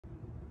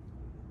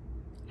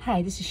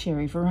Hi, this is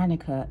Sherry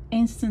Veronica.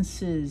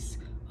 Instances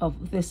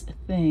of this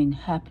thing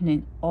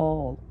happening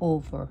all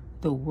over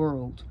the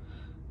world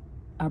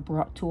are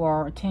brought to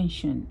our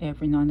attention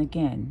every now and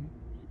again.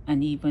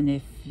 And even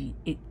if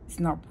it's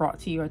not brought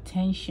to your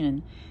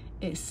attention,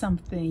 it's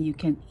something you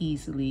can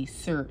easily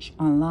search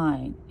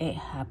online. It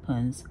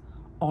happens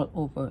all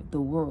over the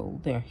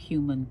world. They're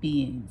human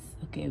beings,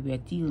 okay? We're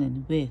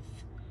dealing with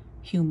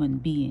human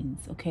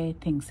beings, okay?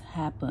 Things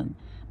happen,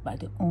 but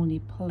the only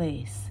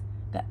place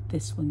that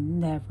this will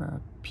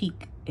never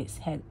peek its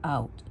head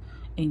out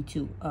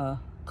into a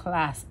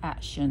class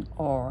action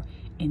or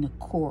in a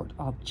court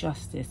of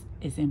justice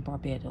is in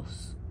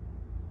Barbados.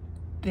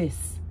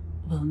 This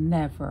will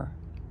never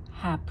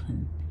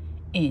happen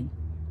in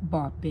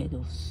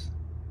Barbados.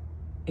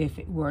 If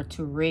it were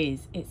to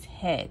raise its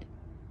head,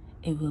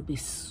 it will be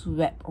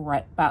swept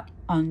right back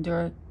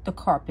under the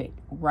carpet,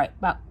 right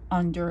back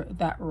under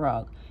that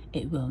rug.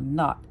 It will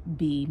not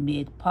be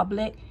made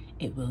public.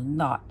 It will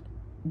not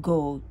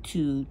go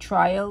to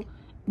trial.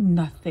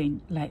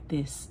 Nothing like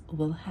this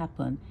will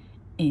happen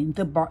in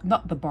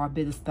not the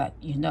Barbados that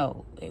you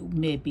know. It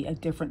may be a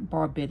different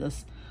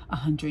Barbados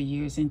 100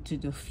 years into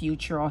the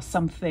future or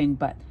something,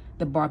 but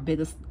the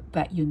Barbados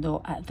that you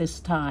know at this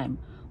time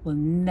will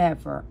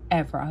never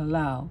ever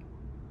allow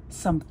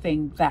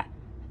something that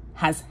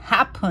has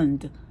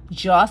happened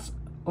just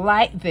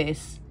like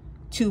this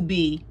to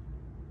be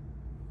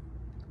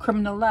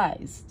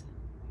criminalized.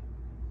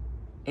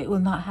 It will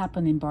not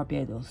happen in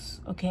Barbados,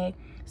 okay?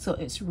 So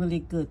it's really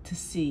good to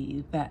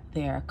see that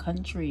there are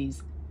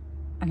countries,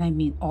 and I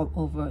mean all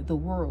over the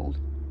world,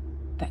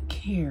 that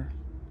care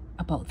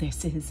about their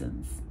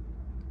citizens.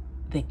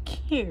 They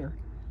care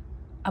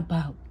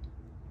about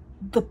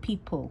the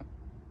people.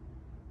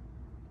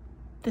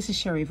 This is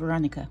Sherry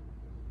Veronica.